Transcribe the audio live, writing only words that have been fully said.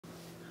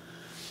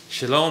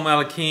Shalom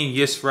Aleichem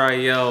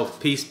Yisrael,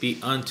 peace be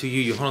unto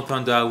you.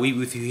 Yehonathan we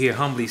with you here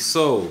humbly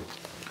so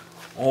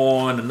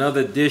on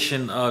another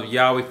edition of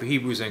Yahweh for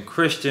Hebrews and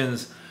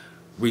Christians.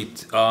 We're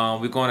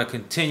going to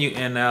continue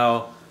in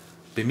our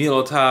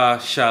Bimilotah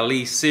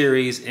Shali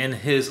series in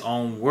his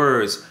own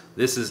words.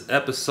 This is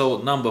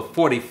episode number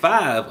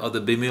 45 of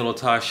the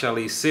Bimilotah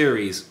Shali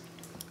series.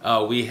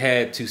 We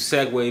had to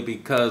segue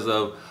because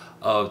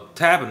of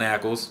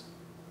tabernacles.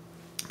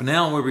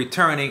 Now we're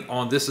returning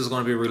on, this is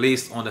going to be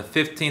released on the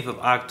 15th of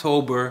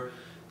October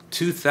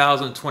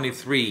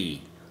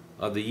 2023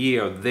 of the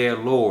year of their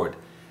Lord.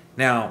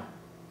 Now,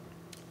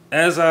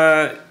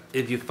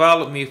 if you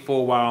followed me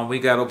for a while, and we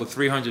got over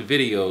 300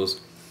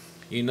 videos,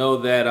 you know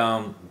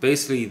that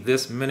basically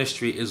this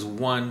ministry is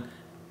one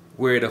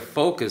where the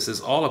focus is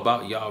all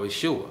about Yahweh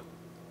Shua.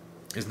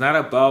 It's not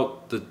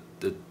about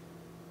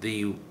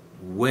the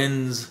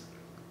winds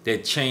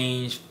that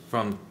change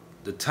from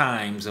the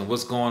times and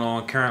what's going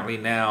on currently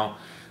now.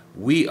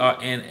 We are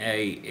in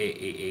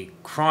a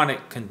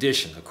chronic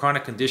condition,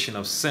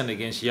 of sin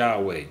against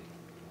Yahweh.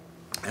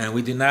 And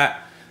we do not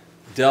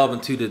delve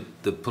into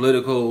the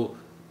political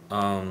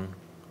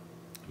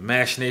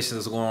machinations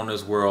that's going on in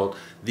this world,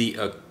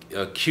 the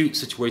acute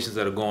situations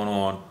that are going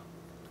on.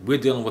 We're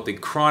dealing with a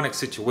chronic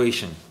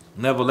situation.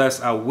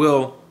 Nevertheless, I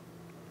will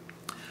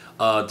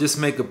just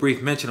make a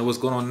brief mention of what's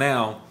going on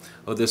now,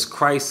 of this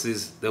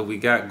crisis that we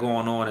got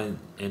going on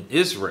in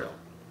Israel.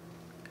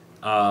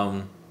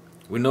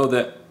 We know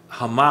that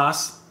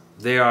Hamas,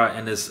 they are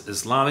an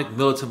Islamic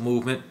militant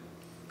movement,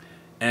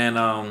 and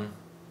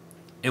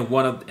in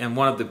one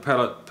of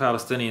the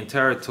Palestinian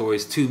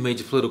territories, two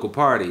major political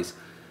parties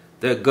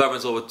that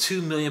governs over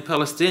 2 million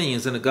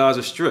Palestinians in the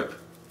Gaza Strip.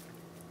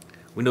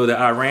 We know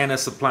that Iran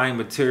is supplying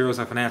materials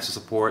and financial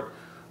support.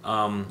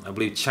 I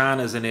believe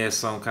China's in there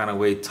some kind of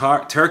way.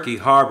 Turkey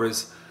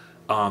harbors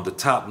the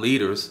top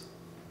leaders.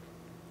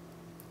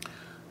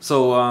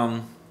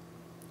 So,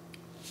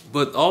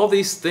 but all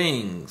these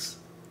things,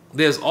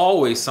 there's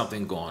always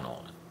something going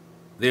on.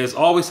 There's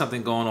always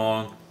something going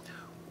on.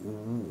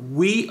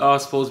 We are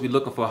supposed to be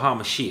looking for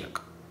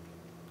HaMashiach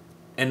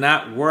and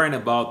not worrying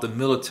about the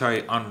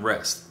military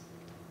unrest.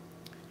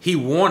 He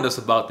warned us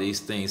about these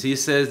things. He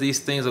says these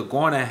things are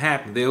going to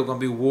happen. There are going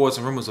to be wars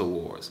and rumors of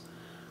wars.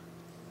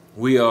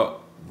 We are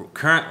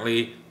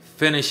currently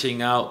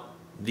finishing out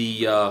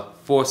the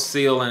fourth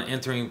seal and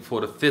entering for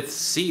the fifth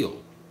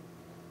seal.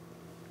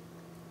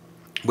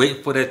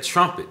 Waiting for that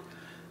trumpet.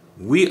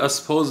 We are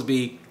supposed to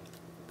be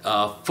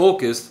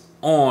focused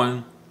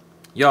on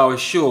Yahweh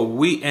Shua.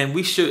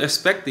 We should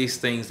expect these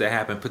things to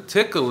happen,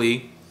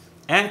 particularly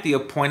at the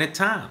appointed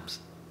times.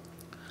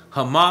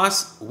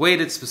 Hamas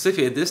waited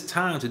specifically at this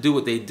time to do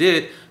what they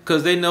did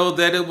because they know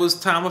that it was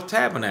time of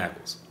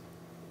tabernacles.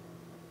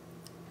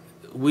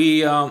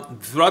 We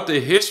throughout the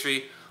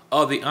history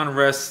of the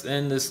unrest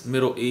in this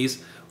Middle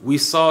East, we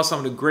saw some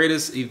of the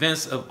greatest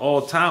events of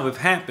all time have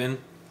happened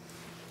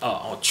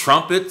on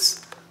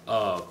trumpets,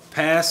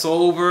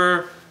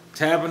 Passover,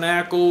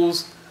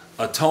 tabernacles,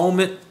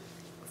 atonement,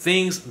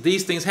 things.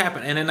 These things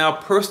happen, and in our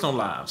personal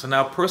lives,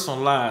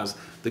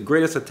 the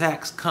greatest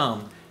attacks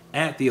come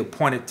at the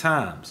appointed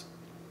times.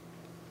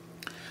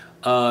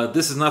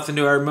 This is nothing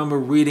new. I remember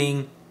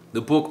reading the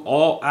book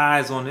All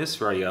Eyes on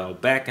Israel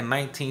back in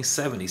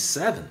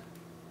 1977.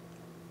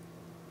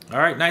 All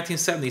right,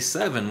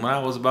 1977, when I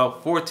was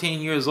about 14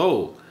 years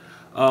old.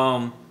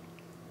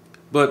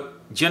 But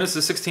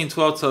Genesis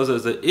 16:12 tells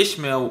us that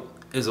Ishmael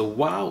is a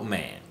wild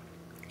man.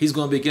 He's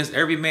going to be against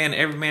every man.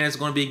 Every man is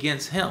going to be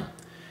against him.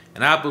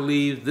 And I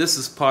believe this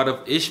is part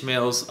of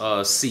Ishmael's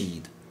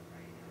seed,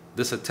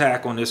 this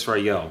attack on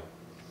Israel.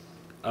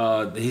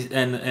 And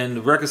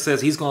the record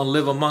says he's going to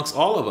live amongst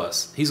all of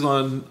us. He's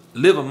going to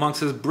live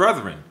amongst his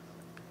brethren.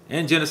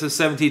 And Genesis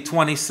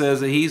 17:20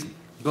 says that he's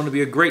going to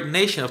be a great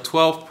nation of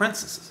 12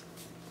 princesses.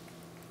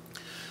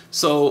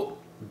 So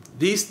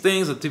these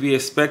things are to be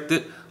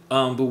expected.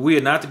 But we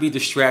are not to be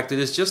distracted.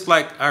 It's just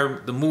like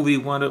the movie,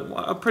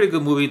 a pretty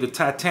good movie, the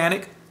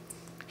Titanic.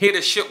 Here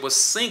the ship was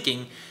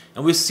sinking,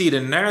 and we see the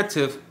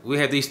narrative. We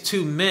have these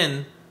two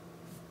men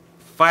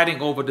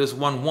fighting over this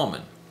one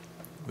woman.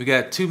 We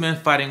got two men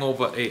fighting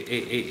over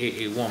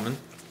a woman,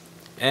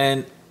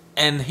 and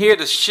here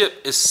the ship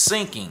is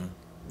sinking,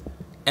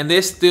 and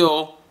they're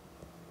still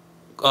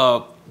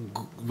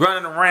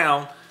running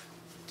around.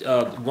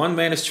 One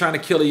man is trying to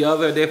kill the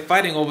other. They're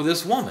fighting over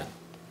this woman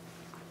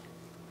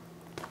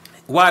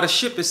while the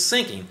ship is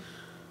sinking.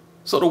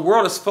 So the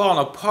world is falling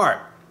apart,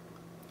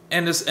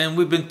 and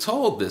we've been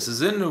told this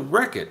is in the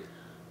record.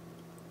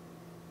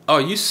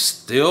 Are you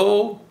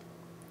still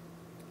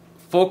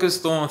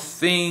focused on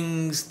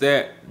things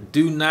that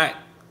do not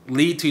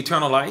lead to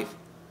eternal life?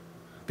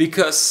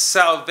 Because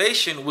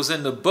salvation was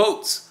in the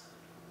boats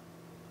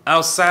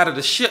outside of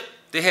the ship.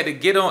 They had to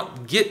get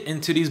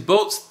into these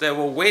boats that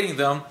were waiting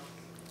them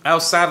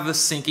outside of the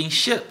sinking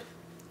ship.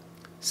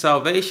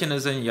 Salvation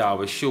is in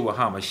Yahweh Shua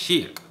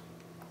HaMashiach.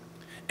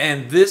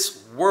 And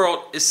this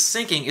world is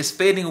sinking. It's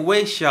fading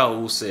away,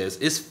 Shaul says.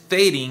 It's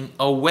fading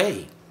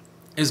away.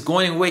 It's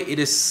going away. It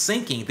is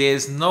sinking.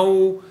 There's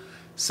no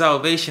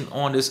salvation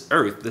on this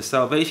earth. The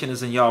salvation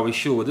is in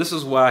Yahweh. This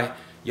is why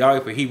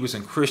Yahweh for Hebrews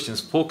and Christians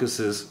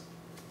focuses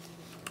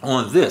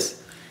on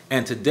this.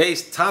 And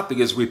today's topic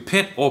is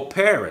repent or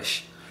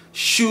perish.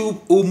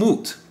 Shoob o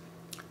Moot.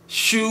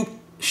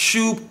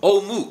 Shoob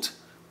o Moot.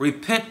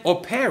 Repent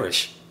or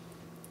perish.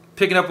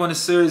 Picking up on the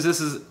series, this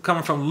is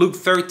coming from Luke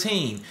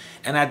 13.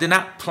 And I did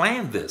not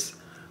plan this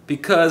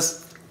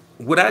because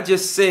what I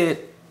just said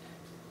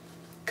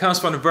comes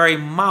from the very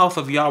mouth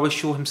of Yahweh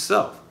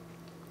himself.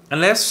 And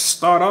let's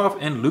start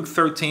off in Luke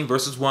 13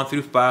 verses 1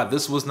 through 5.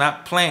 This was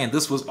not planned.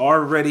 This was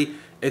already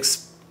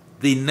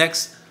the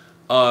next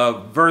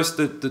verse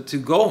to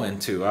go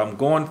into. I'm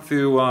going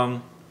through, I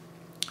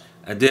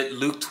did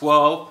Luke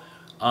 12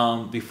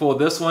 before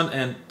this one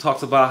and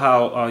talks about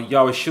how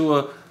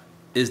Yahweh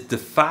is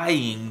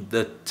defying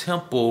the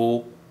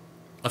temple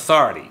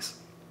authorities.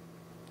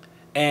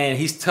 And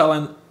he's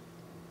telling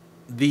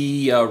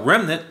the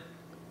remnant,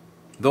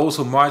 those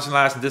who are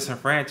marginalized and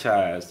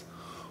disenfranchised,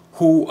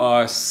 who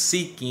are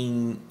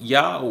seeking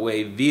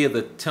Yahweh via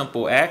the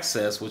temple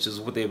access, which is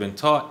what they've been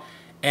taught,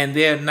 and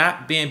they're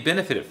not being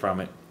benefited from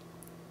it.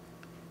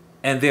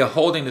 And they're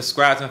holding the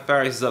scribes and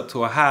Pharisees up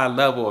to a high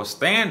level of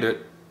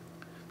standard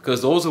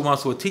because those are the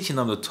ones who are teaching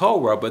them the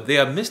Torah, but they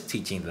are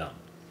misteaching them.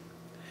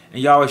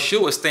 And Yahweh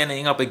is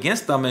standing up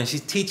against them, and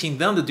she's teaching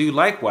them to do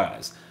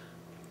likewise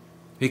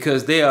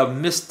because they are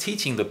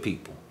misteaching the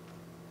people.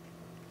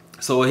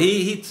 So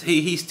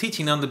he's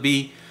teaching them to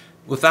be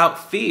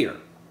without fear.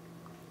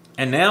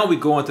 And now we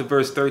go into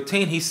verse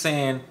 13. He's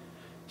saying,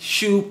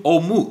 Shoob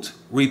o Moot,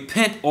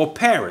 repent or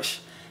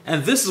perish.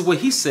 And this is what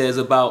he says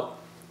about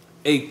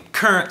a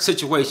current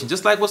situation,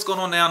 just like what's going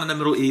on now in the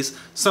Middle East,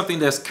 something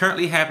that's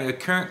currently happening, a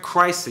current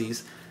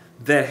crisis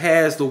that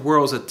has the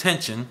world's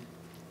attention.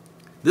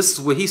 This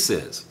is what he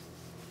says.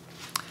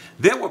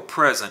 There were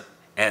present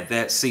at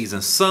that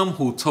season some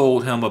who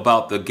told him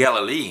about the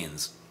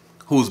Galileans,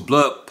 whose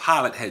blood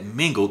Pilate had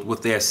mingled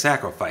with their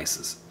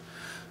sacrifices.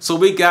 So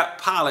we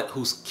got Pilate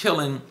who's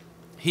killing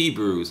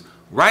Hebrews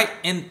right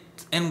in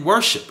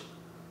worship,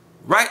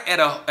 right at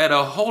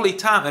a holy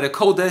time, at a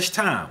Kodesh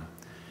time.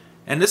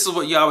 And this is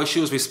what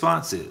Yahweh's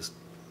response is.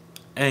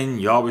 And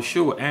Yahweh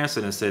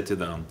answered and said to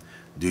them,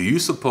 do you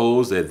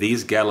suppose that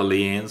these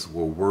Galileans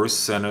were worse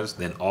sinners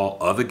than all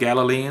other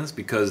Galileans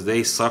because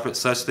they suffered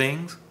such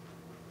things?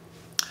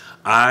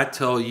 I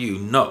tell you,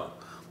 no.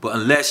 But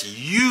unless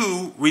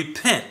you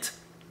repent,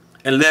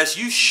 unless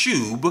you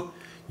shoob,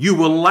 you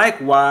will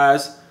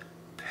likewise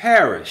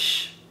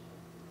perish.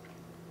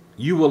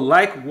 You will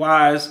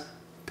likewise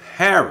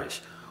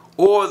perish.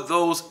 Or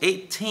those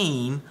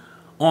 18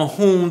 on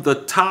whom the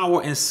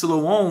tower in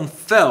Siloam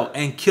fell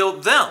and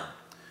killed them.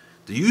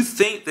 Do you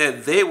think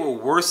that they were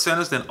worse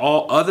sinners than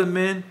all other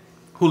men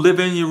who live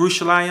in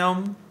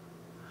Jerusalem?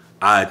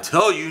 I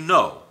tell you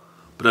no.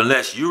 But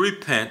unless you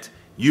repent,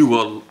 you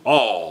will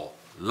all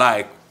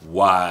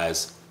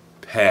likewise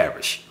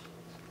perish.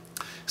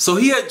 So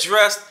he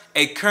addressed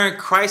a current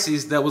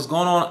crisis that was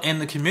going on in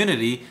the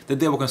community that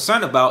they were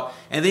concerned about,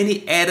 and then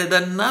he added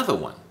another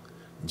one.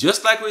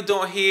 Just like we're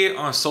doing here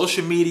on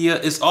social media,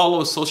 it's all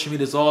over social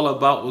media. It's all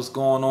about what's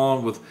going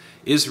on with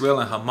Israel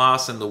and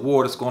Hamas and the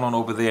war that's going on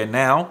over there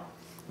now.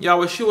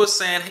 Yahweh was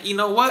saying, you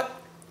know what?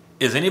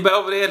 Is anybody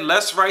over there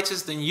less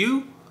righteous than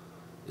you?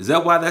 Is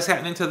that why that's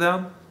happening to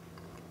them?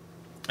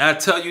 I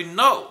tell you,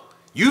 no.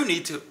 You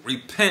need to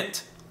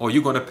repent or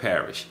you're going to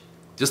perish.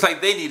 Just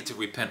like they needed to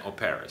repent or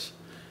perish.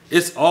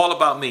 It's all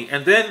about me.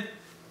 And then,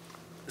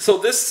 so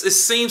this, it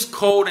seems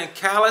cold and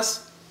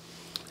callous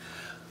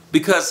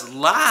because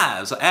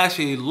lives are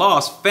actually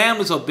lost.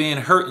 Families are being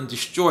hurt and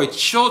destroyed.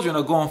 Children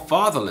are going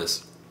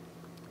fatherless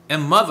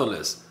and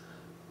motherless.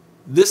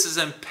 This is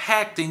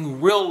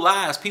impacting real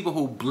lives. People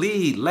who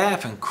bleed,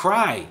 laugh, and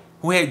cry,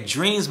 who had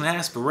dreams and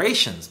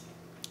aspirations.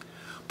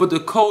 But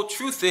the cold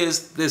truth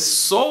is, this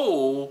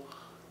soul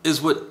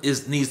is what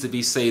needs to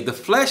be saved. The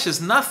flesh is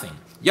nothing.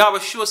 Yahweh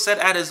said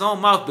at his own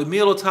mouth,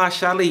 B'milotah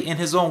Shali, in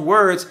his own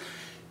words,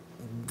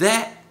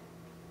 that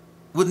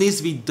what needs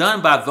to be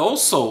done by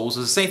those souls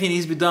is the same thing that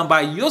needs to be done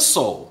by your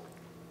soul.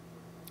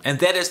 And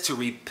that is to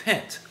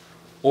repent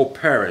or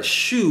perish.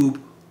 Shoob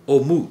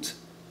or Moot.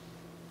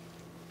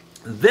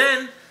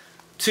 Then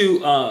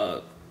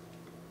to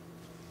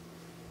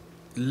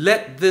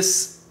let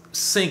this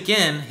sink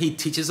in, he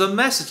teaches a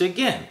message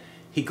again.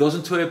 He goes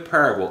into a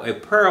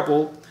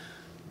parable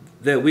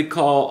that we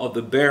call of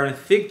the barren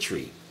fig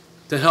tree,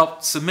 to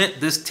help cement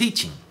this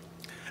teaching.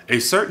 A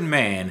certain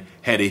man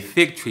had a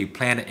fig tree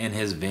planted in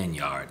his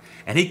vineyard,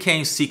 and he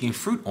came seeking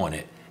fruit on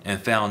it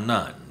and found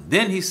none.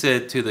 Then he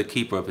said to the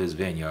keeper of his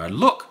vineyard,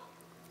 look,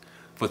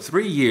 for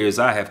 3 years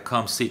I have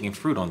come seeking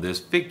fruit on this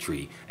fig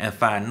tree and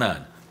find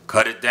none.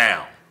 Cut it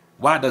down.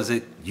 Why does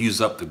it use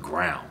up the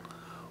ground?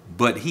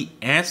 But he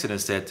answered and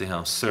said to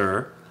him,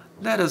 sir,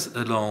 let us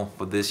alone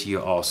for this year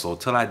also,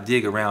 till I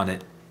dig around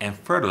it and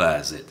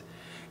fertilize it.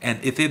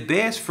 And if it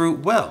bears fruit,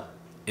 well.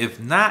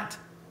 If not,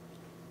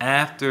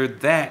 after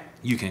that,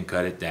 you can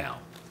cut it down.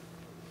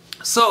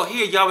 So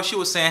here Yahweh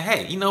was saying,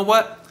 hey, you know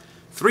what?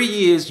 3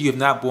 years you have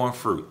not borne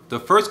fruit. The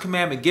first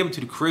commandment given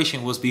to the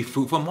creation was be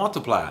fruitful and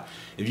multiply.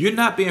 If you're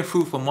not being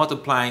fruitful,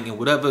 multiplying in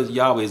whatever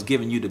Yahweh has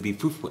given you to be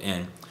fruitful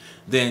in,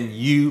 then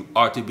you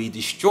are to be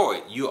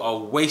destroyed. You are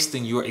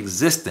wasting your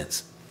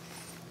existence.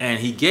 And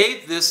he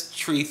gave this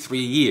tree 3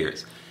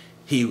 years.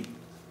 He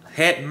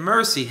had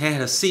mercy,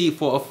 had a seed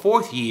for a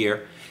 4th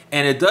year,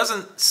 and it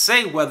doesn't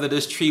say whether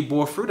this tree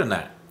bore fruit or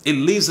not. It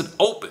leaves it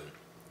open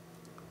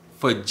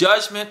for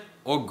judgment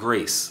or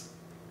grace.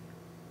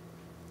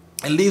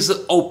 It leaves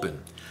it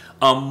open.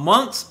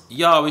 Amongst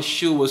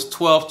Yahweh's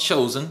 12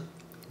 chosen,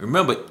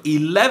 remember,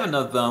 11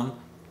 of them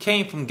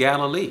came from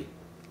Galilee,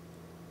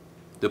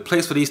 the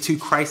place where these 2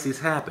 crises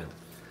happened.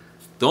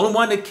 The only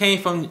one that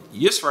came from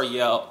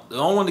Israel, the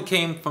only one that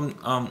came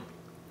from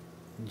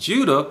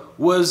Judah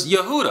was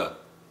Yehuda,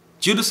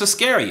 Judas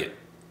Iscariot,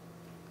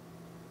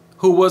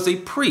 who was a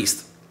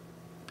priest.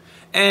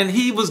 And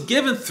he was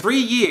given 3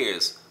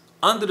 years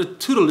under the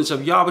tutelage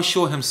of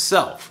Yahweh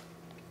himself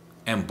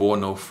and bore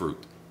no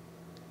fruit.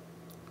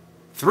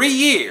 3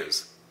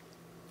 years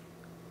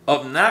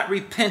of not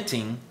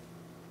repenting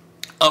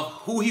of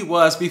who he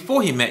was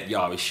before he met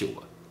Yahweh.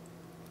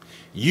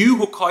 You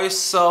who call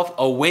yourself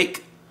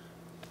awake,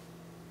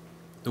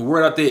 the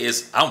word out there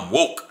is, I'm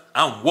woke.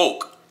 I'm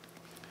woke.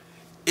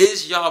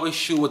 Is Yahweh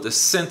the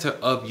center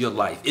of your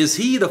life? Is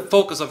he the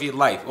focus of your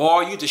life? Or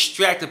are you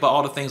distracted by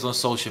all the things on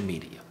social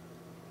media?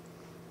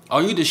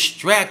 Are you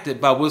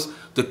distracted by what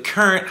the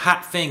current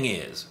hot thing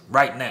is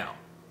right now?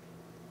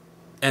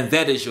 And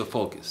that is your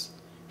focus.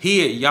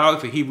 Here at Yahweh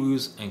for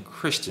Hebrews and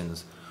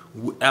Christians,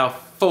 our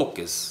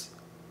focus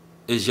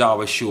is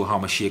Yahweh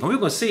HaMashiach. And we're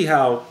going to see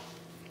how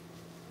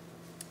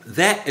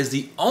that is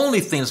the only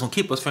thing that's going to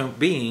keep us from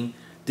being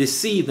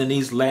deceived in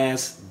these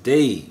last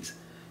days.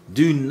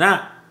 Do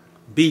not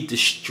be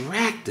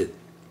distracted.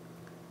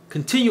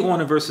 Continue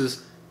on in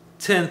verses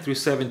 10 through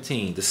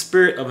 17. The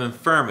spirit of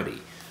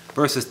infirmity.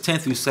 Verses 10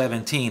 through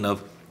 17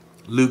 of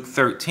Luke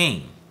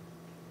 13.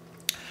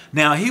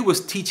 Now he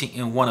was teaching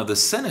in one of the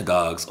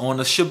synagogues on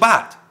the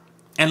Shabbat.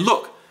 And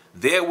look,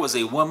 there was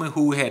a woman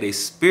who had a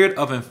spirit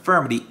of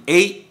infirmity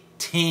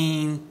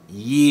 18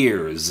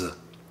 years.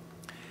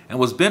 And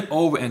was bent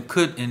over and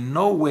could in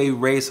no way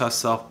raise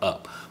herself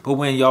up. But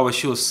when Yahweh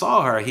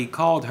saw her, he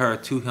called her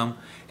to him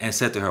and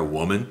said to her,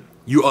 Woman,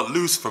 you are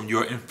loose from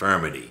your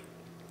infirmity.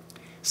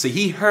 See,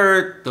 he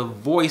heard the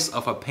voice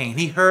of her pain.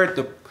 He heard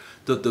the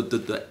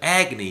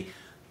agony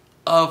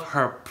of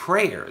her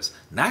prayers.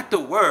 Not the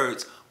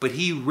words, but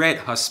he read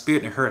her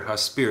spirit and heard her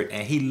spirit.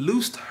 And he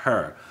loosed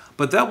her.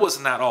 But that was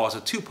not all. It's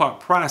a 2-part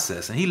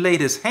process. And he laid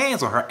his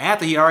hands on her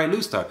after he already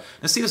loosed her.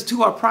 Now see, it's a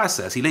 2-part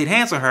process. He laid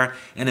hands on her,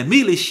 and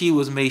immediately she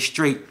was made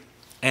straight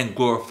and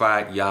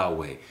glorified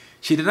Yahweh.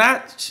 She did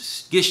not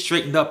get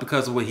straightened up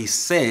because of what he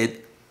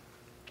said.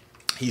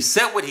 He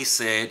said what he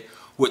said,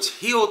 which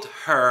healed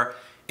her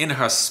in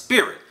her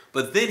spirit.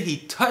 But then he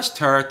touched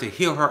her to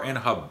heal her in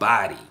her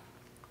body.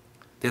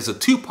 There's a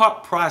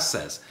 2-part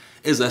process.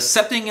 Is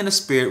accepting in the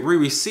spirit. We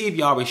receive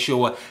Yahweh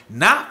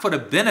not for the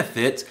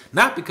benefits,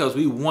 not because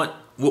we want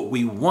what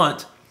we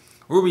want.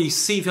 We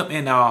receive him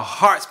in our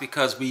hearts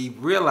because we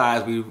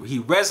realize he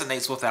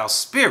resonates with our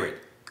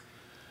spirit.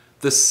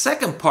 The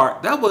second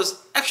part, that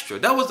was extra.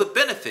 That was the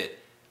benefit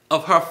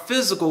of her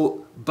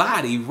physical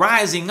body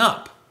rising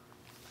up.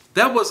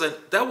 That was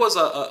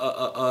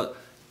a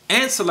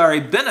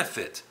ancillary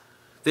benefit.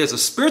 There's a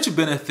spiritual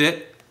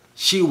benefit.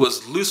 She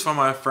was loose from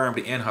her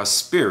infirmity in her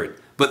spirit.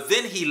 But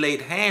then he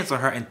laid hands on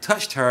her and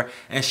touched her,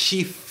 and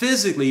she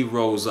physically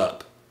rose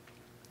up.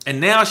 And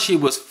now she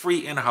was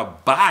free in her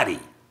body.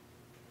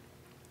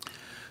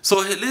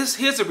 So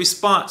here's a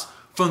response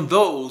from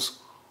those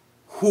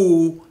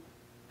who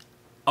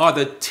are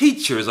the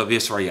teachers of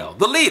Israel,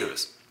 the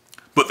leaders.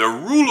 But the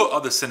ruler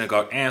of the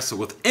synagogue answered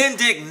with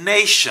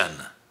indignation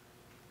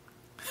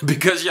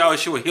because Yahweh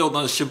healed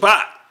on the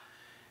Shabbat.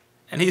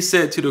 And he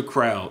said to the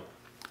crowd,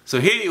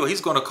 so here you go,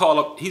 he's going to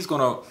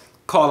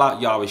call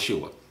out Yahweh.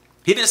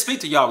 He didn't speak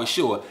to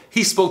Yahweh.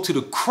 He spoke to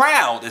the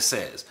crowd, it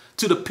says,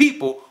 to the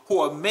people who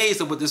are amazed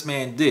at what this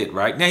man did,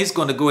 right? Now he's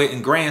going to go ahead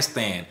and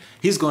grandstand.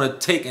 He's going to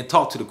take and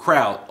talk to the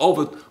crowd,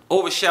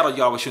 overshadow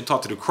Yahweh and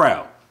talk to the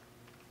crowd.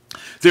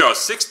 There are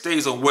 6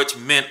 days on which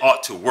men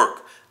ought to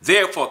work.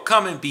 Therefore,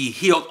 come and be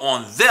healed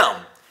on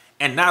them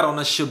and not on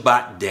the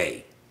Shabbat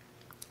day.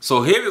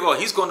 So here we go.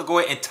 He's going to go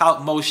ahead and tout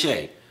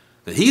Moshe.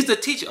 That he's the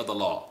teacher of the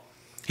law.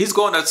 He's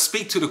going to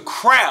speak to the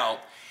crowd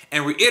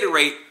and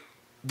reiterate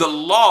the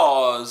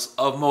laws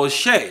of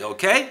Moshe,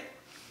 okay?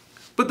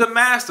 But the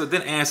master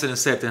then answered and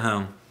said to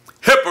him,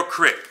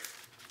 Hypocrite,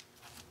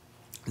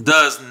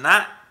 does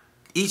not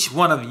each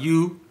one of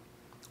you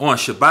on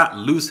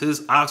Shabbat loose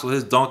his ox or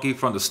his donkey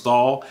from the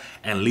stall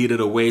and lead it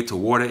away to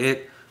water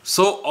it?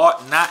 So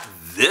ought not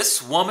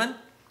this woman,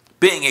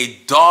 being a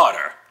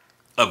daughter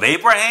of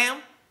Abraham,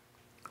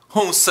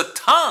 whom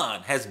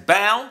Satan has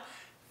bound,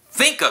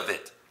 think of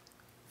it,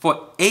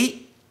 for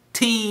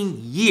 18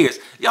 years.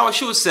 Yahweh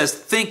says,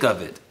 think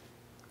of it.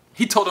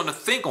 He told him to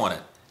think on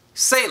it.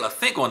 Selah,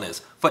 think on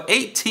this. For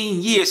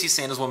 18 years, he's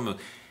saying this woman,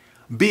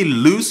 be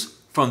loose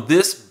from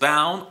this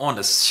bound on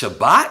the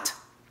Shabbat?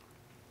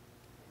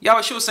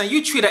 Yahweh was saying,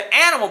 you treat an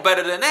animal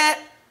better than that.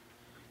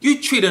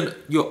 You treat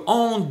your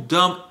own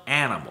dumb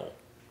animal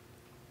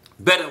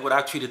better than what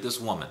I treated this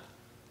woman.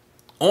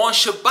 On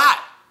Shabbat,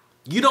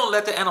 you don't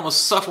let the animal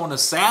suffer on the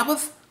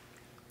Sabbath.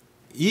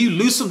 You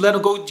loose him, let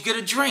him go get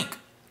a drink.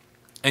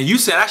 And you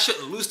said I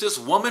shouldn't loose this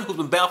woman who's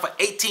been bound for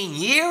 18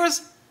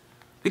 years?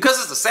 Because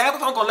it's the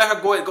Sabbath, I'm going to let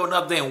her go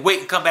another day and wait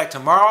and come back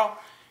tomorrow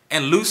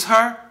and loose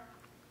her?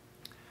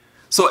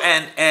 So,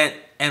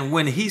 and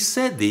when he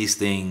said these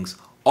things,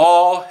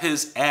 all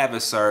his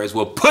adversaries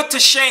were put to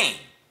shame.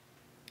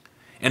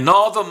 And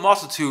all the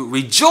multitude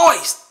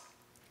rejoiced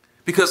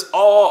because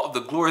all of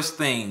the glorious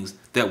things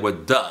that were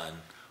done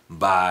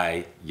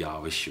by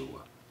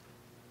Yahushua.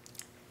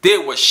 They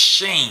were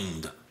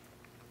shamed.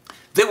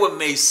 They were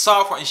made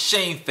sorrowful and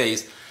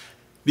shamefaced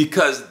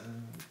because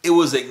it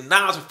was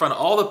acknowledged in front of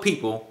all the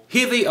people.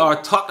 Here they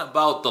are talking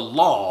about the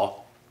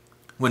law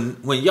when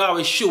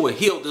Yahushua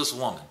healed this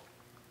woman.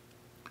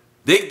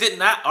 They did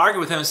not argue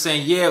with him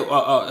saying,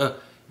 yeah,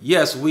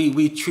 yes,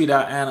 we treat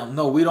our animals.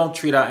 No, we don't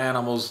treat our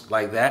animals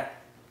like that.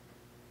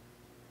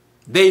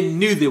 They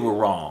knew they were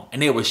wrong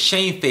and they were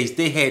shamefaced.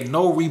 They had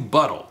no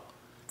rebuttal.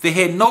 They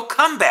had no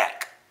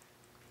comeback.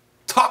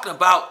 Talking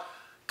about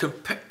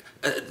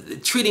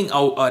treating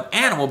an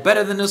animal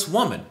better than this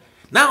woman.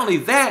 Not only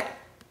that,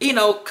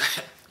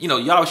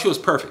 Yahushua was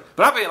perfect.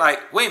 But I'd be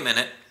like, wait a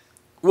minute.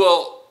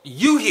 Well,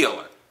 you heal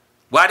her.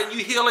 Why didn't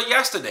you heal her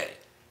yesterday?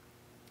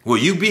 Will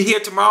you be here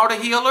tomorrow to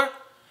heal her?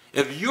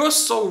 If you're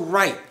so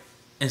right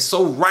and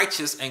so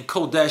righteous and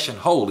Kodesh and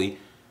holy,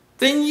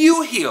 then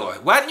you heal her.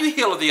 Why didn't you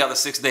heal her the other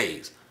 6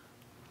 days?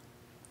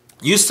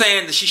 You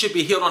saying that she should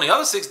be healed on the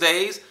other 6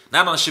 days,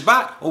 not on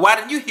Shabbat. Well, why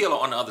didn't you heal her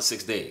on the other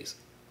 6 days?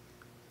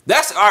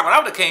 That's the argument I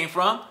would have came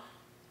from.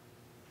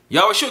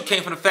 Yahushua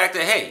came from the fact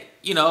that, hey,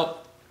 he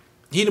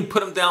didn't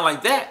put him down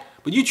like that,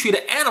 but you treat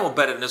an animal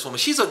better than this woman.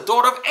 She's a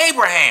daughter of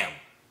Abraham.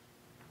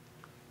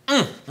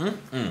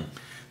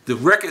 The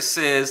record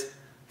says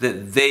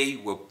that they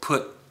were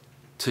put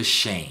to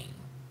shame.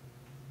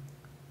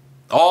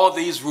 All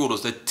these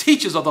rulers, the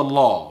teachers of the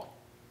law,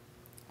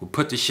 were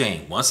put to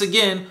shame. Once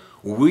again,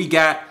 what we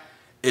got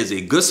is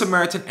a Good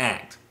Samaritan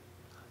act.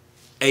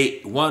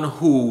 One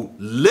who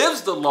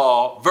lives the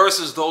law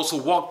versus those who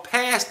walk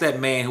past that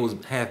man who was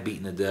half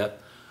beaten to death.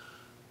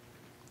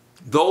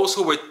 Those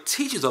who were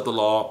teachers of the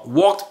law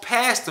walked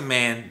past the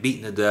man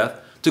beaten to death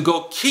to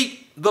go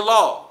keep the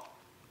law.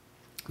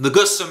 The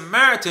Good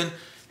Samaritan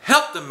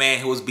helped the man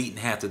who was beaten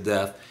half to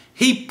death.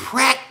 He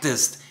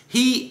practiced,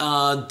 he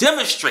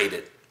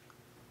demonstrated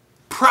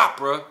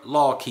proper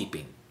law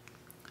keeping.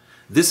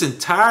 This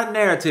entire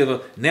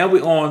narrative, now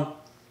we're on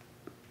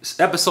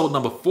episode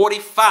number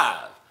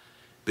 45.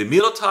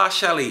 B'milotah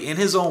Shali, in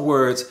his own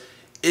words,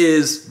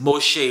 is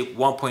Moshe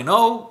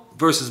 1.0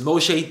 versus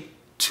Moshe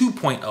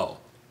 2.0.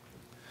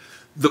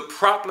 The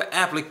proper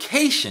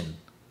application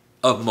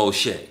of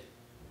Moshe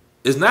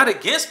is not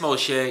against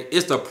Moshe,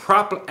 it's the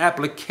proper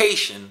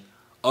application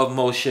of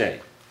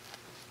Moshe,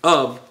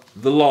 of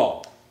the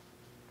law.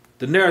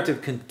 The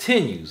narrative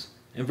continues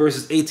in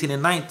verses 18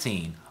 and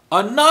 19.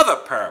 Another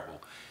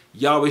parable.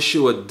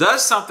 Yahushua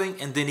does something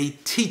and then he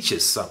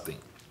teaches something.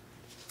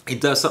 He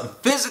does something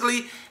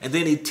physically and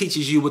then he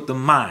teaches you with the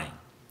mind.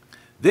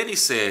 Then he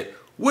said,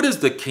 what is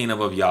the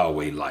kingdom of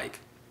Yahweh like?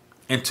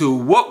 And to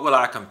what will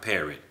I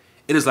compare it?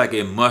 It is like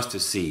a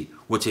mustard seed,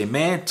 which a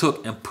man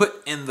took and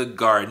put in the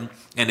garden,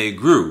 and it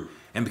grew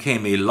and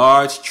became a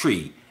large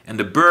tree, and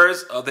the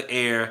birds of the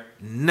air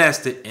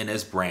nested in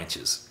its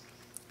branches.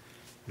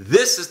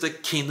 This is the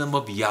kingdom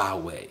of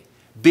Yahweh.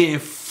 Being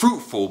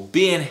fruitful,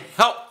 being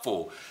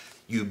helpful.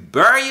 You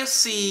bury a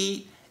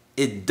seed,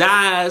 it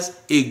dies,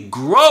 it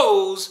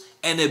grows,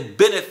 and it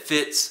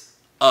benefits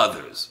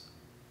others.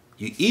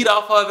 You eat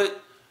off of it,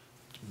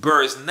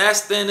 birds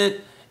nest in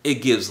it, it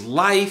gives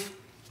life.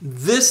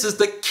 This is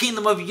the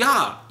kingdom of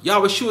Yah.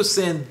 Yahushua is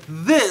saying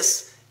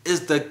this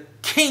is the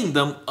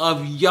kingdom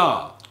of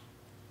Yah.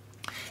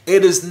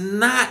 It is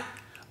not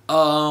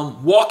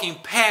walking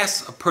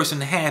past a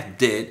person half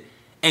dead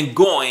and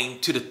going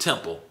to the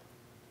temple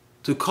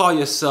to call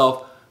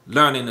yourself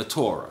learning the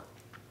Torah.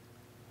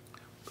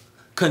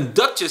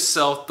 Conduct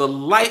yourself the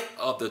life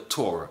of the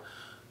Torah.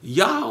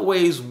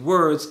 Yahweh's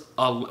words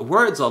are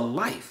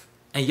life,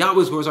 and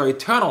Yahweh's words are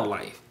eternal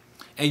life.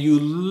 And you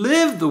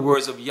live the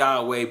words of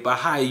Yahweh by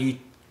how you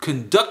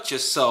conduct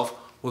yourself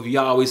with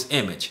Yahweh's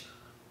image,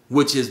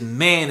 which is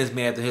man is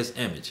made after his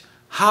image.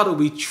 How do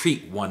we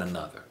treat one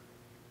another?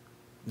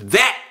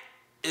 That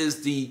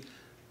is the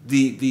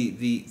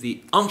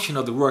unction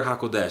of the Ruach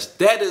HaKodesh.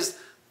 That is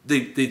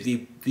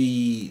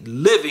the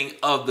living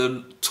of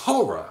the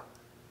Torah,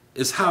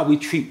 is how we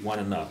treat one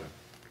another.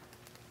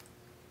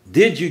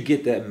 Did you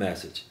get that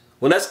message?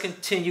 Well, let's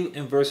continue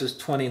in verses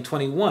 20 and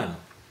 21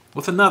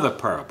 with another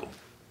parable.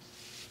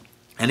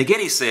 And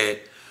again he said,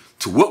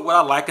 to what would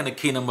I liken the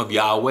kingdom of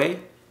Yahweh?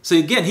 So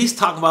again, he's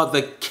talking about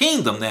the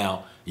kingdom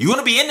now. You want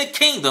to be in the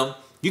kingdom,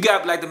 you got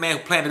to be like the man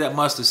who planted that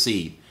mustard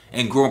seed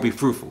and grow and be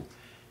fruitful.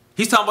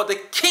 He's talking about the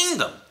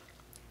kingdom.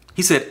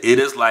 He said, it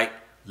is like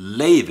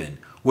leaven,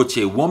 which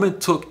a woman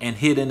took and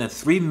hid in the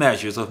 3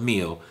 measures of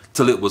meal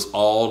till it was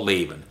all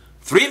leavened.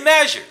 3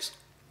 measures.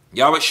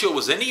 Yahweh Shua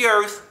was in the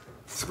earth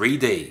 3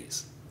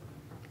 days.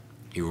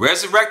 He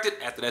resurrected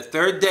after that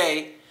 3rd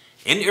day.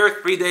 In the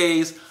earth 3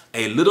 days.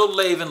 A little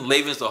leaven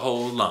leavens the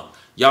whole lump.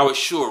 Yahweh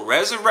Shua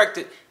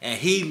resurrected, and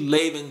he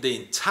leavened the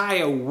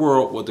entire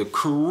world with the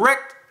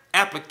correct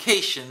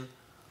application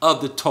of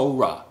the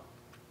Torah.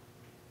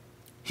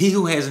 He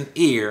who has an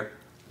ear,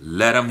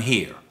 let him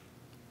hear.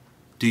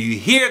 Do you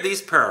hear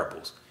these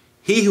parables?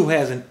 He who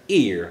has an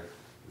ear,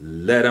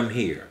 let him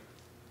hear.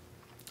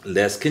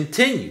 Let's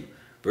continue.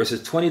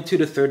 Verses 22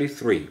 to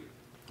 33.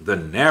 The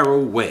narrow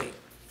way.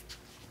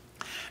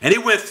 And he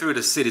went through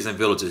the cities and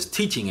villages,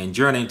 teaching and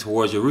journeying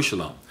towards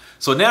Jerusalem.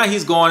 So now he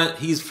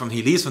leaves from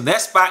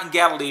that spot in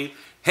Galilee,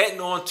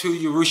 heading on to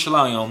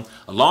Jerusalem,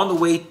 along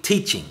the way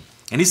teaching.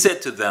 And he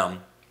said to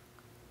them,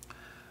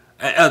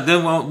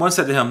 then one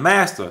said to him,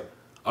 Master,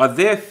 are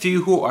there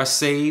few who are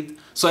saved?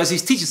 So as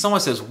he's teaching, someone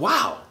says,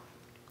 wow,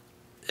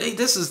 hey,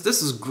 this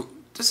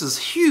is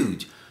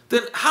huge.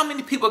 Then how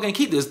many people are going to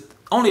keep this?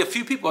 Only a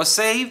few people are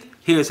saved?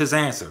 Here's his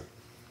answer.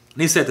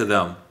 And he said to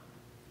them,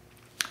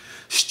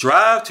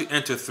 strive to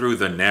enter through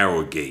the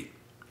narrow gate,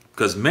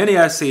 because many,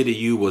 I say to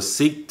you, will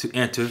seek to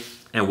enter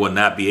and will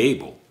not be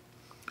able.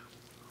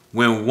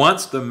 When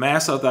once the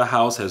master of the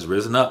house has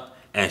risen up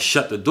and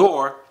shut the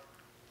door,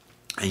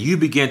 and you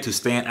begin to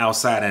stand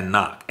outside and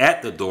knock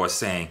at the door,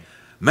 saying,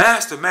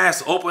 Master,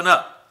 Master, open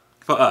up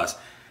for us.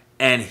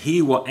 And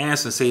he will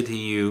answer and say to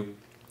you,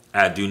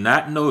 I do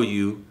not know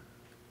you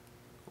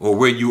or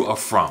where you are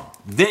from.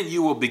 Then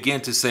you will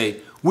begin to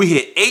say, we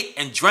had ate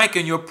and drank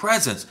in your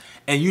presence,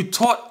 and you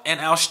taught in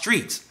our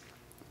streets.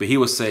 But he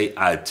will say,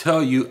 I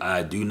tell you,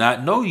 I do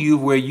not know you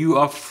where you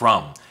are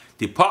from.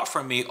 Depart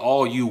from me,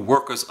 all you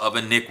workers of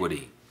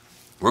iniquity.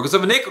 Workers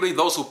of iniquity,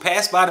 those who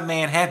passed by the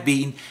man half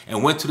beaten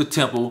and went to the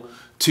temple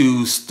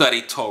to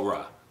study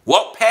Torah.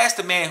 Walked past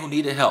the man who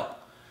needed help.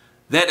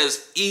 That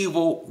is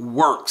evil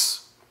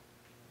works.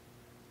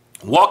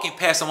 Walking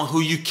past someone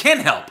who you can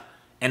help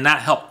and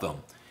not help them.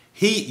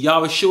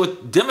 Yahweh Shua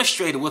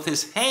demonstrated with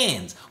his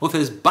hands, with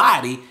his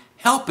body,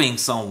 helping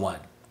someone.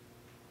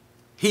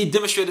 He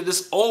demonstrated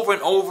this over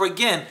and over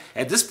again.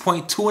 At this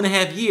point,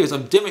 2.5 years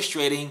of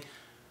demonstrating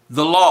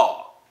the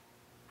law.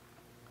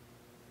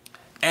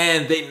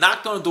 And they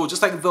knocked on the door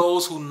just like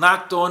those who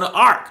knocked on the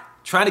ark,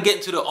 trying to get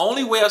into the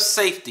only way of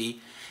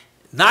safety,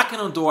 knocking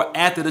on the door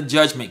after the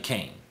judgment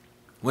came.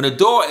 When the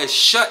door is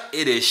shut,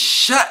 it is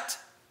shut.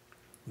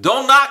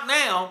 Don't knock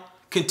now.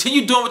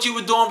 Continue doing what you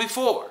were doing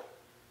before.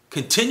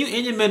 Continue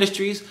in your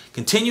ministries.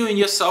 Continue in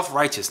your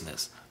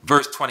self-righteousness.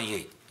 Verse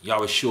 28,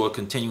 Yahweh Shua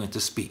continuing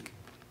to speak.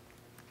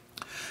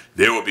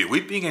 There will be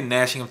weeping and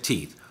gnashing of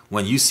teeth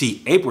when you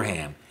see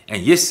Abraham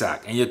and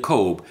Yitzhak and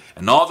Jacob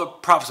and all the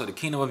prophets of the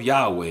kingdom of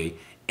Yahweh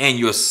and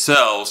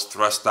yourselves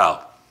thrust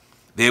out.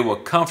 They will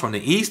come from the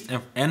east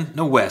and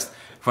the west,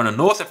 from the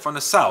north and from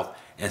the south,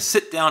 and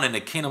sit down in the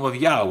kingdom of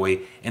Yahweh.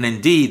 And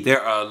indeed,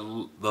 there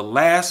are the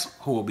last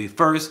who will be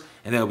first,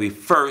 and there will be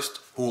first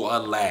who are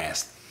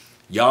last.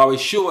 Yahweh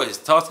Shua is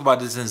talking about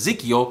this in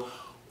Ezekiel,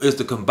 is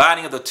the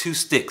combining of the 2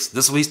 sticks.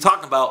 This is what he's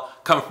talking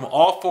about, coming from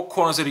all 4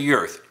 corners of the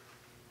earth.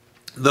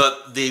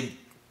 The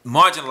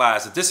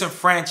marginalized, the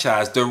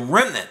disenfranchised, the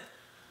remnant,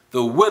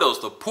 the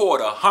widows, the poor,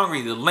 the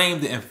hungry, the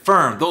lame, the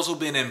infirm, those who've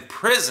been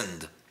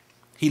imprisoned,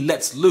 he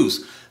lets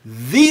loose.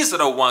 These are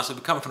the ones who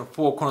are coming from the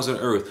 4 corners of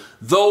the earth.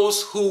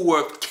 Those who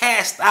were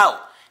cast out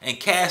and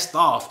cast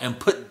off and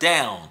put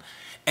down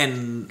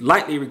and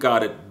lightly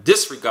regarded,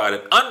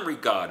 disregarded,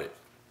 unregarded.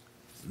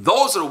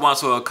 Those are the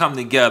ones who will come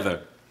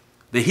together,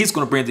 that he's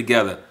going to bring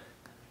together.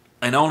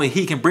 And only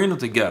he can bring them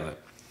together.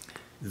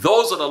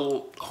 Those are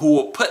the who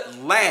will put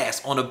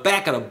last on the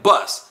back of the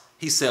bus.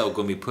 He said are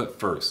going to be put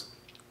first.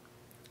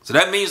 So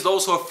that means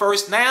those who are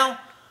first now,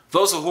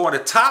 those who are on the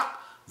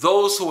top,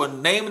 those who are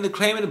naming and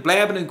claiming and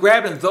blabbing and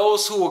grabbing,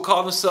 those who will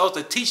call themselves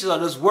the teachers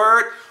of this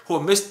word, who are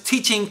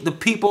misteaching the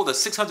people the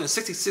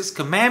 666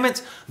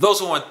 commandments, those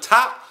who are on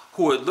top,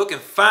 who are looking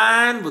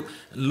fine,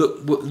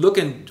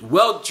 looking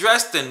well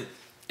dressed and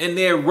in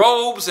their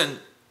robes and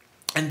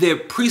their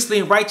priestly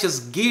and righteous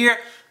gear,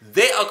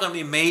 they are going to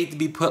be made to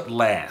be put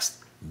last.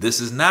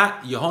 This is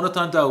not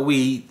Yehonatan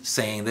Dawid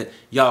saying that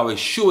Yahweh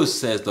Shua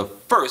says the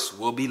first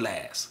will be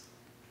last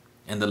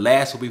and the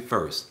last will be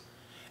first.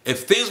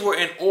 If things were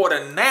in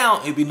order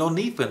now, it'd be no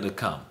need for them to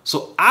come.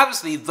 So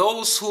obviously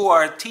those who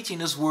are teaching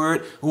this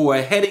word, who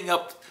are heading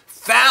up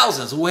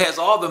thousands, who has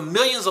all the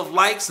millions of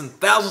likes and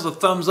thousands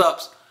of thumbs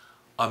ups,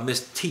 are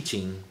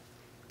misteaching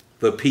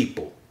the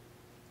people.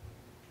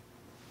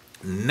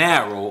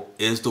 Narrow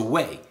is the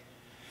way.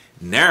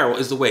 Narrow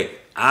is the way.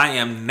 I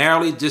am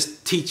narrowly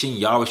just teaching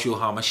Yahweh Shua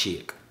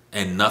HaMashiach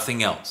and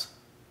nothing else.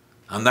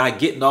 I'm not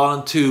getting all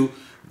into,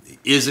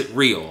 is it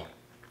real?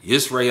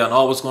 Israel and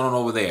all what's going on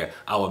over there.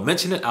 I will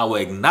mention it, I will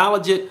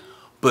acknowledge it,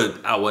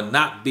 but I will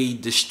not be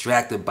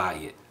distracted by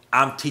it.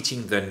 I'm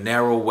teaching the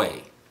narrow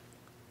way.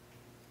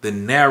 The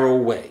narrow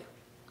way.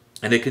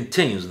 And it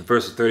continues in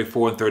verses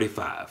 34 and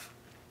 35.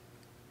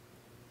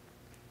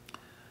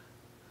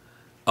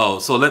 Oh,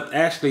 so let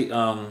actually,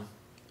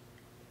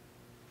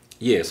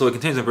 yeah, so it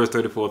continues in verse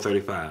 34,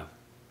 35.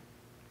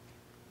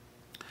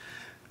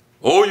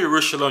 O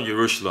Jerusalem,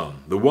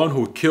 Jerusalem, the one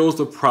who kills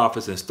the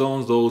prophets and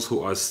stones those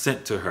who are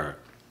sent to her.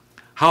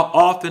 How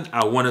often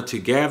I wanted to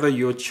gather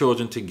your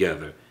children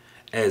together,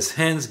 as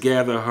hens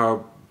gather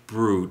her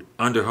brood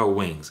under her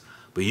wings,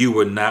 but you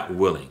were not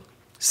willing.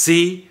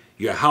 See,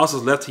 your house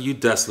is left to you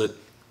desolate,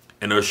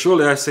 and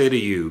surely I say to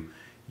you,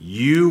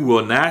 you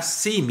will not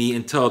see me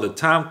until the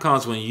time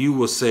comes when you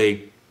will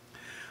say,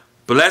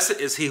 blessed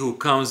is he who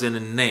comes in the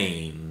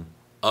name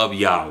of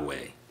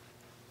Yahweh.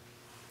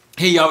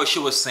 Here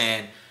Yahweh was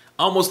saying,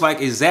 almost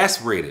like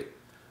exasperated,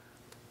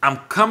 I'm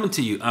coming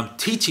to you, I'm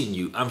teaching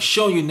you, I'm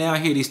showing you now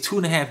here these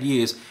 2.5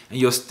 years, and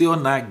you're still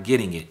not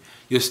getting it.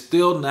 You're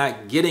still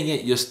not getting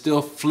it. You're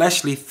still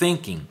fleshly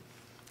thinking.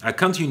 I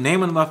come to you,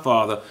 naming my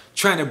Father,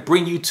 trying to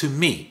bring you to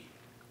me.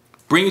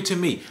 Bring you to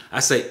me. I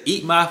say,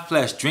 eat my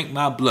flesh, drink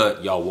my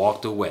blood. Y'all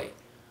walked away.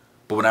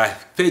 But when I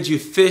fed you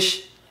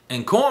fish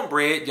and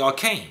cornbread, y'all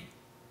came.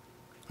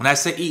 When I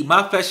say, eat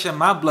my flesh and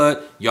my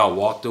blood, y'all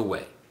walked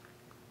away.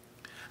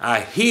 I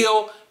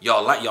heal,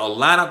 y'all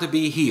line up to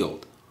be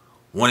healed.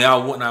 When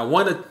I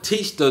want to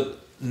teach the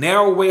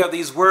narrow way of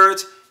these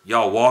words,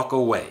 y'all walk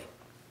away.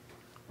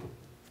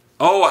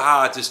 Oh, how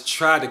I just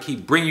tried to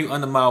keep bringing you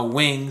under my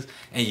wings,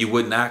 and you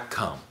would not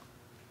come.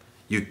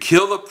 You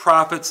killed the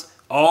prophets.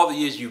 All the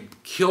years you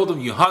killed them,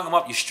 you hung them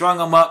up, you strung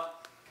them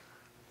up.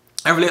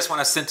 Every last one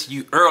I sent to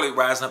you early,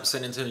 rising up and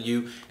sending to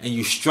you, and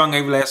you strung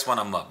every last one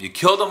of them up. You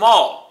killed them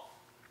all.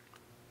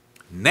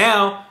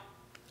 Now,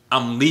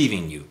 I'm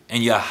leaving you,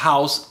 and your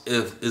house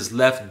is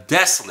left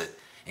desolate.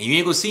 And you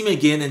ain't going to see me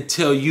again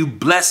until you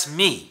bless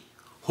me,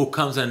 who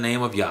comes in the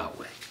name of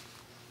Yahweh.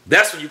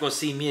 That's when you're going to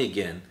see me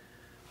again.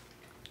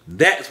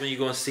 That is when you're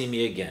going to see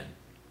me again.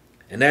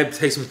 And that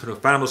takes me to the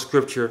final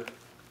scripture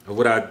of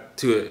what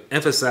to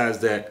emphasize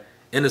that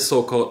in the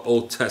so-called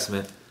Old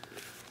Testament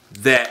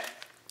that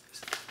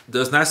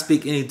does not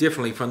speak any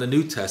differently from the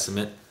New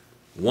Testament.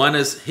 One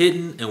is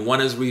hidden and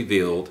one is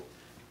revealed.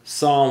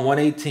 Psalm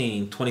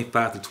 118,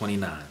 25 to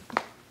 29.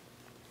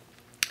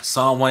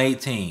 Psalm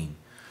 118,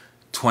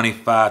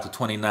 25 to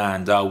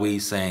 29,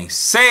 Dawid saying,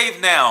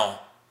 save now,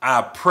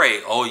 I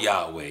pray, O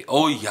Yahweh,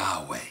 O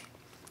Yahweh,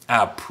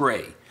 I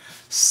pray.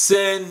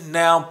 Send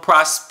now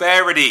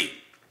prosperity.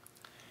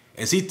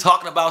 Is he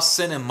talking about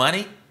sending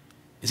money?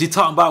 Is he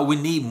talking about we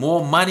need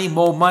more money,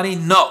 more money?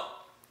 No.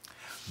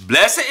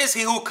 Blessed is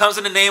he who comes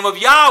in the name of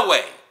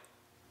Yahweh.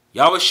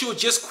 Yahweh Shua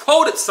just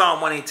quoted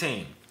Psalm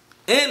 118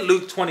 in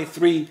Luke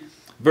 23,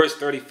 verse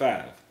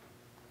 35.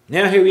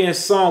 Now here we are in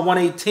Psalm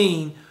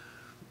 118,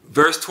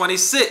 verse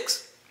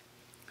 26.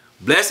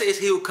 Blessed is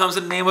he who comes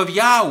in the name of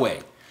Yahweh.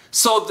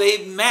 So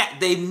they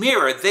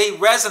mirror, they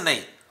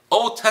resonate.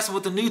 Old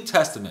Testament with the New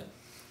Testament.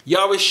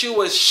 Yahweh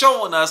Shua is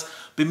showing us,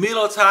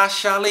 B'milotah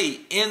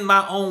Shali, in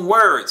my own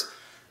words,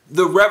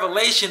 the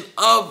revelation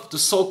of the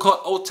so-called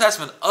Old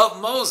Testament of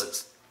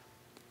Moses.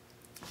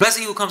 Blessed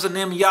he who comes in the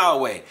name of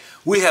Yahweh.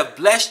 We have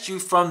blessed you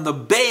from the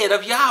bed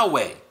of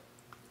Yahweh.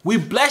 We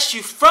bless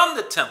you from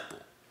the temple.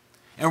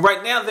 And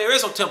right now there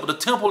is no temple. The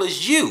temple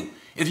is you.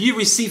 If you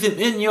receive him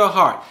in your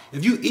heart,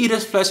 if you eat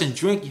his flesh and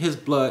drink his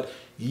blood,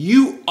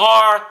 you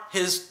are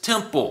his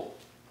temple.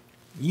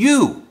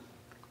 You.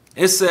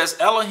 It says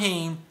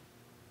Elohim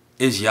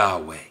is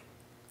Yahweh.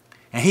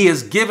 And he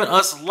has given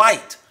us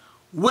light.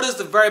 What does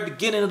the very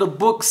beginning of the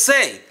book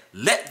say?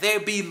 Let there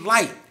be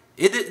light.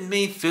 It didn't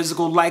mean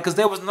physical light because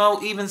there was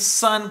no even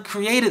sun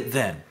created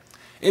then.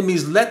 It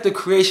means let the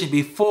creation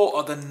be full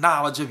of the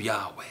knowledge of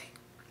Yahweh.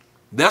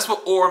 That's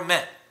what Or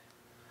meant.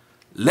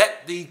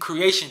 Let the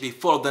creation be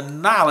full of the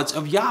knowledge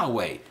of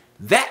Yahweh.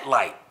 That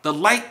light, the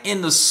light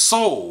in the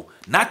soul,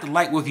 not the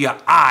light with your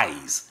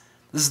eyes.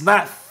 This is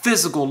not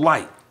physical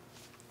light.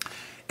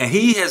 And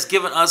he has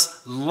given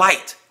us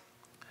light.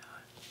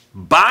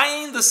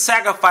 Bind the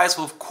sacrifice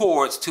with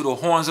cords to the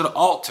horns of the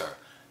altar.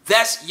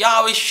 That's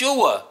Yahweh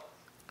Shua.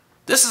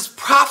 This is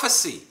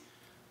prophecy.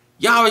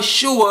 Yahweh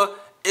Shua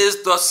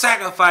is the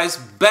sacrifice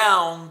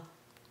bound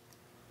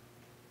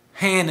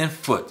hand and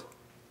foot.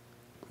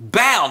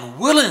 Bound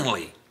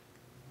willingly.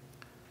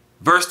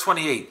 Verse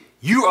 28.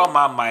 You are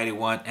my mighty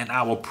one and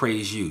I will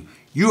praise you.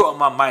 You are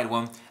my mighty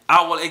one.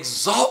 I will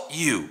exalt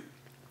you.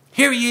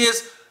 Here he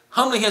is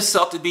humbling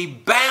himself to be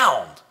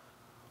bound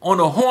on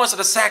the horns of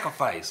the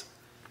sacrifice.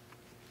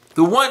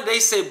 The one they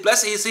say,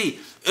 blessed is he.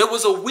 It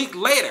was a week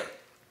later.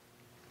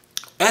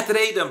 After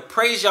they done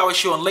praised Yahweh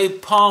Shua and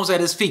laid palms at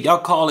his feet. Y'all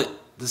call it,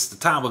 this is the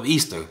time of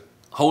Easter,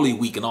 Holy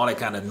Week and all that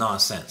kind of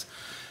nonsense.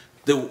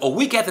 A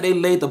week after they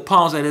laid the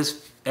palms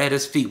at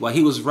his feet while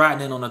he was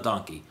riding in on a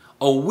donkey.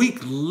 A week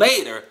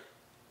later,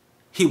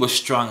 he was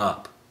strung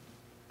up.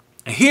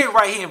 And here,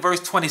 right here in verse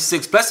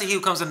 26, blessed he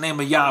who comes in the name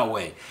of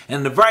Yahweh. And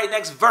in the very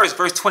next verse,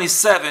 verse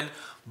 27,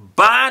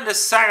 bind the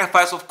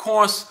sacrifice with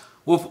cords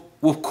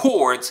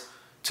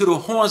to the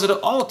horns of the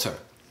altar.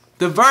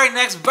 The very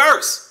next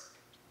verse,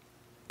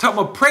 talking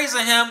about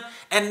praising him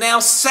and now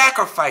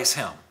sacrifice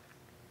him.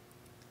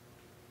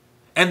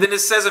 And then it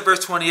says in verse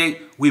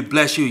 28, we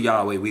bless you,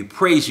 Yahweh. We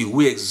praise you.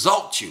 We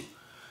exalt you.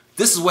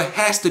 This is what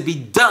has to be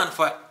done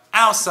for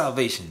our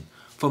salvation,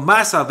 for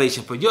my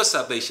salvation, for your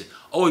salvation.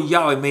 Oh,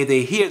 Yahweh, may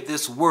they hear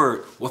this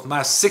word with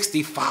my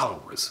 60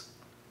 followers.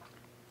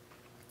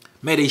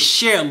 May they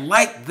share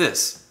like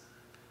this.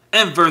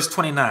 And verse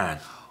 29,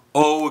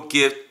 oh,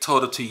 give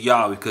total to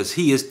Yahweh, because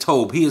he is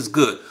Tob, he is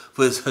good,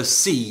 for his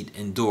Hasid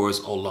endures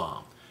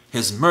olam.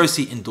 His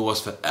mercy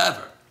endures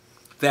forever.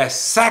 That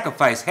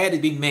sacrifice had to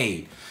be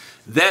made.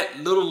 That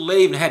little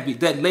leaven had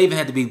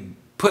to be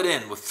put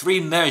in with 3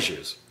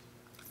 measures.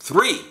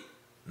 3.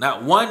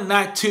 Not 1,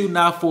 not 2,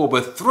 not 4,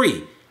 but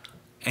 3.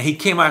 And he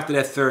came after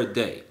that 3rd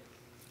day.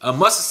 A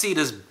mustard seed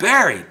is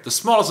buried, the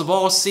smallest of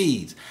all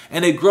seeds,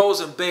 and it grows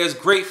and bears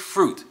great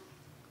fruit.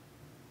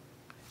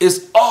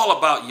 It's all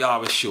about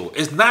Yahweh Shua.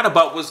 It's not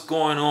about what's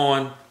going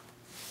on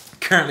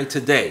currently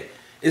today.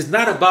 It's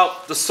not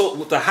about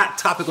the hot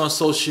topic on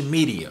social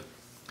media.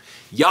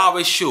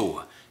 Yahweh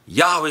Shua,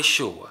 Yahweh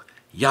Shua,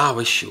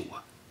 Yahweh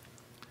Shua.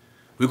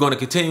 We're going to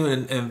continue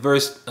in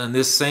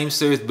this same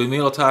series,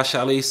 B'milotah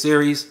Shali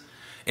series,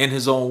 in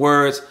his own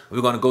words.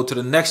 We're going to go to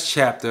the next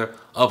chapter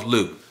of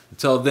Luke.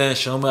 Until then,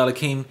 Shalom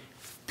Aleichem,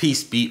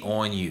 peace be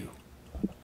on you.